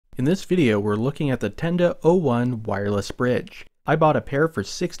In this video, we're looking at the Tenda O1 wireless bridge. I bought a pair for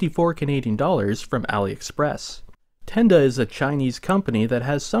 64 Canadian dollars from Aliexpress. Tenda is a Chinese company that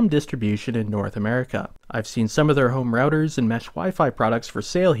has some distribution in North America. I've seen some of their home routers and mesh Wi-Fi products for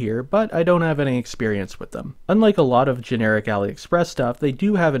sale here, but I don't have any experience with them. Unlike a lot of generic Aliexpress stuff, they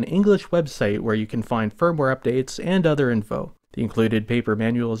do have an English website where you can find firmware updates and other info. The included paper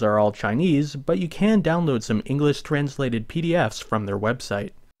manuals are all Chinese, but you can download some English translated PDFs from their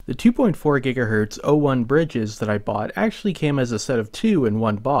website. The 2.4 GHz O1 bridges that I bought actually came as a set of 2 in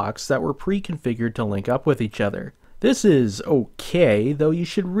one box that were pre-configured to link up with each other. This is okay, though you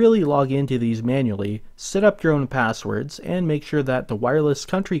should really log into these manually, set up your own passwords, and make sure that the wireless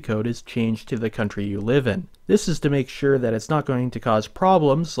country code is changed to the country you live in. This is to make sure that it's not going to cause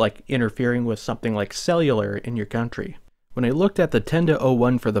problems like interfering with something like cellular in your country. When I looked at the Tenda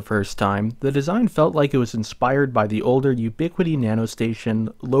O1 for the first time, the design felt like it was inspired by the older Ubiquiti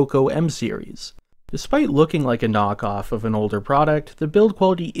NanoStation Loco M series. Despite looking like a knockoff of an older product, the build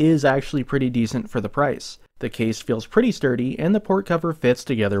quality is actually pretty decent for the price. The case feels pretty sturdy and the port cover fits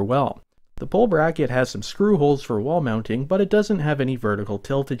together well. The pole bracket has some screw holes for wall mounting, but it doesn't have any vertical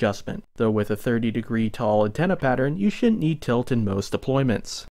tilt adjustment, though with a 30-degree tall antenna pattern, you shouldn't need tilt in most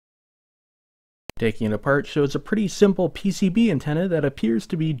deployments. Taking it apart shows a pretty simple PCB antenna that appears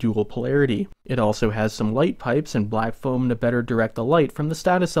to be dual polarity. It also has some light pipes and black foam to better direct the light from the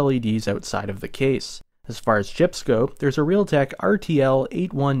status LEDs outside of the case. As far as chips go, there's a Realtek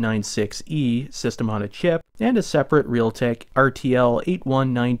RTL8196E system on a chip and a separate Realtek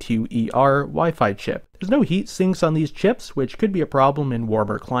RTL8192ER Wi-Fi chip. There's no heat sinks on these chips, which could be a problem in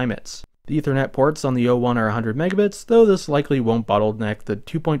warmer climates. The Ethernet ports on the O1 are 100 megabits, though this likely won't bottleneck the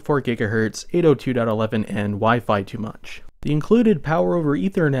 2.4 GHz 802.11n Wi-Fi too much. The included power over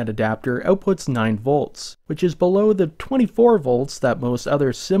Ethernet adapter outputs 9 volts, which is below the 24 volts that most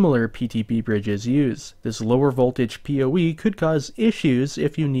other similar PTP bridges use. This lower voltage PoE could cause issues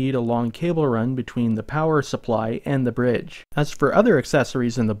if you need a long cable run between the power supply and the bridge. As for other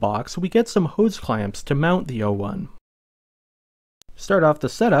accessories in the box, we get some hose clamps to mount the O1. To start off the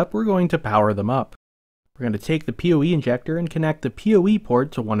setup, we're going to power them up. We're going to take the PoE injector and connect the PoE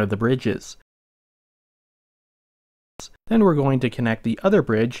port to one of the bridges. Then we're going to connect the other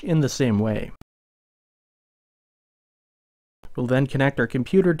bridge in the same way. We'll then connect our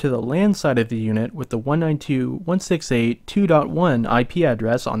computer to the LAN side of the unit with the 192.168.2.1 IP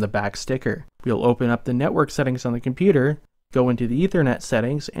address on the back sticker. We'll open up the network settings on the computer, go into the Ethernet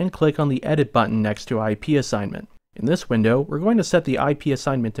settings, and click on the Edit button next to IP assignment. In this window, we're going to set the IP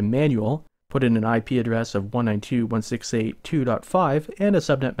assignment to manual, put in an IP address of 192.168.2.5 and a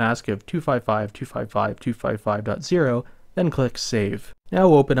subnet mask of 255.255.255.0, then click Save.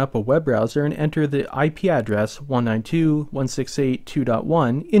 Now open up a web browser and enter the IP address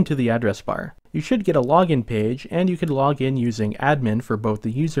 192.168.2.1 into the address bar. You should get a login page, and you can log in using admin for both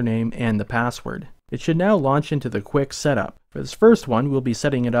the username and the password. It should now launch into the quick setup. For this first one, we'll be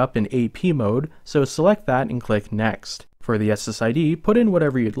setting it up in AP mode, so select that and click Next. For the SSID, put in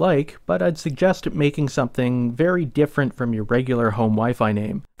whatever you'd like, but I'd suggest making something very different from your regular home Wi-Fi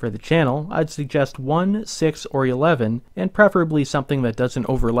name. For the channel, I'd suggest 1, 6, or 11, and preferably something that doesn't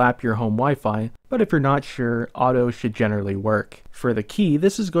overlap your home Wi-Fi, but if you're not sure, auto should generally work. For the key,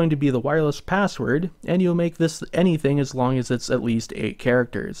 this is going to be the wireless password, and you'll make this anything as long as it's at least 8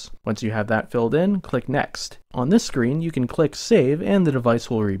 characters. Once you have that filled in, click Next. On this screen, you can click Save and the device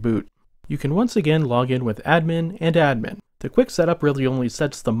will reboot. You can once again log in with admin and admin. The quick setup really only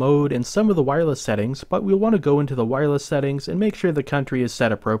sets the mode and some of the wireless settings, but we'll want to go into the wireless settings and make sure the country is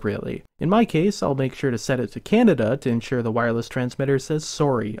set appropriately. In my case, I'll make sure to set it to Canada to ensure the wireless transmitter says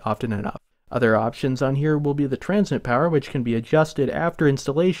sorry often enough. Other options on here will be the transmit power, which can be adjusted after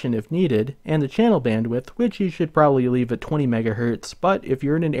installation if needed, and the channel bandwidth, which you should probably leave at 20 MHz, but if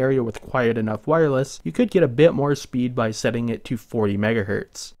you're in an area with quiet enough wireless, you could get a bit more speed by setting it to 40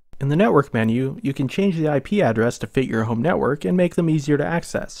 MHz. In the network menu, you can change the IP address to fit your home network and make them easier to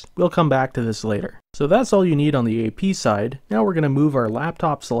access. We'll come back to this later. So that's all you need on the AP side. Now we're going to move our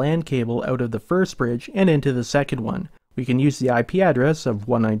laptop's LAN cable out of the first bridge and into the second one. We can use the IP address of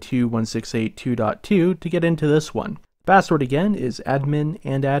 192.168.2.2 to get into this one. The password again is admin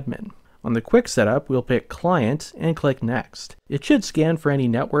and admin. On the quick setup, we'll pick Client and click Next. It should scan for any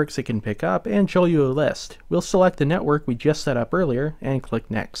networks it can pick up and show you a list. We'll select the network we just set up earlier and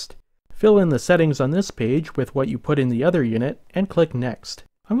click Next. Fill in the settings on this page with what you put in the other unit and click Next.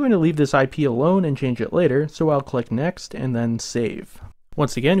 I'm going to leave this IP alone and change it later, so I'll click Next and then Save.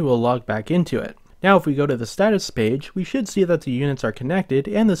 Once again, we'll log back into it. Now if we go to the status page, we should see that the units are connected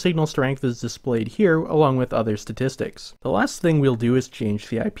and the signal strength is displayed here along with other statistics. The last thing we'll do is change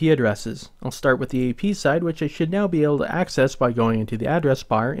the IP addresses. I'll start with the AP side, which I should now be able to access by going into the address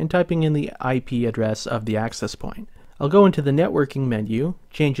bar and typing in the IP address of the access point. I'll go into the networking menu,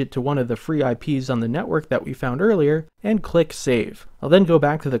 change it to one of the free IPs on the network that we found earlier, and click Save. I'll then go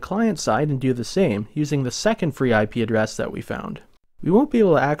back to the client side and do the same, using the second free IP address that we found. We won't be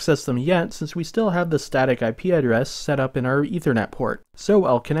able to access them yet since we still have the static IP address set up in our Ethernet port, so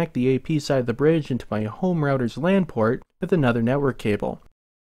I'll connect the AP side of the bridge into my home router's LAN port with another network cable.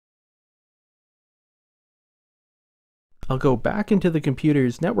 I'll go back into the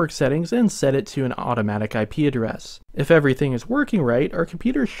computer's network settings and set it to an automatic IP address. If everything is working right, our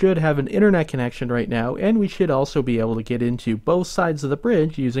computer should have an internet connection right now, and we should also be able to get into both sides of the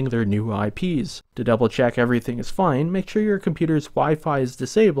bridge using their new IPs. To double check everything is fine, make sure your computer's Wi-Fi is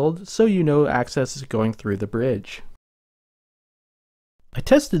disabled so you know access is going through the bridge. I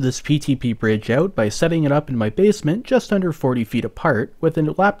tested this PTP bridge out by setting it up in my basement just under 40 feet apart, with a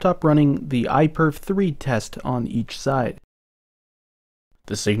laptop running the iPerf3 test on each side.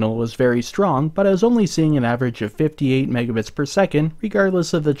 The signal was very strong, but I was only seeing an average of 58 megabits per second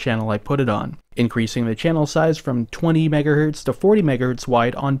regardless of the channel I put it on. Increasing the channel size from 20 MHz to 40 MHz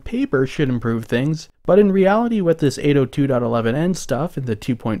wide on paper should improve things, but in reality with this 802.11n stuff in the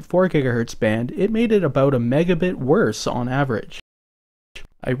 2.4 GHz band, it made it about a megabit worse on average.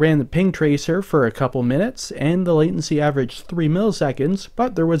 I ran the ping tracer for a couple minutes and the latency averaged 3 milliseconds,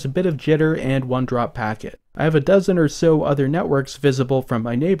 but there was a bit of jitter and one drop packet. I have a dozen or so other networks visible from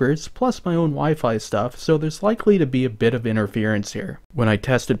my neighbors, plus my own Wi-Fi stuff, so there's likely to be a bit of interference here. When I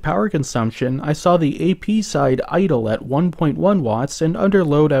tested power consumption, I saw the AP side idle at 1.1 watts and under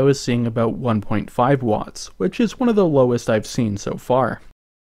load I was seeing about 1.5 watts, which is one of the lowest I've seen so far.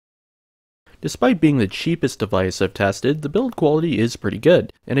 Despite being the cheapest device I've tested, the build quality is pretty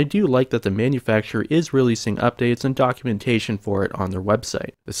good, and I do like that the manufacturer is releasing updates and documentation for it on their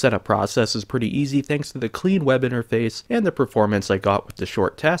website. The setup process is pretty easy thanks to the clean web interface, and the performance I got with the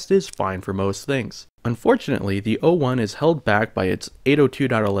short test is fine for most things. Unfortunately, the O1 is held back by its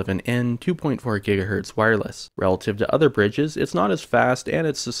 802.11n 2.4 GHz wireless. Relative to other bridges, it's not as fast and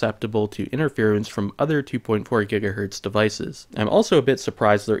it's susceptible to interference from other 2.4 GHz devices. I'm also a bit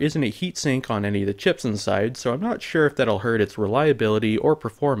surprised there isn't a heatsink on any of the chips inside, so I'm not sure if that'll hurt its reliability or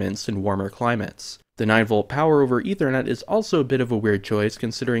performance in warmer climates. The 9V power over Ethernet is also a bit of a weird choice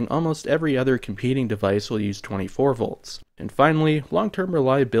considering almost every other competing device will use 24 volts. And finally, long-term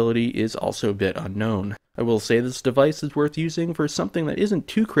reliability is also a bit unknown. I will say this device is worth using for something that isn't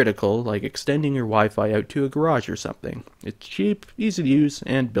too critical, like extending your Wi-Fi out to a garage or something. It's cheap, easy to use,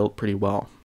 and built pretty well.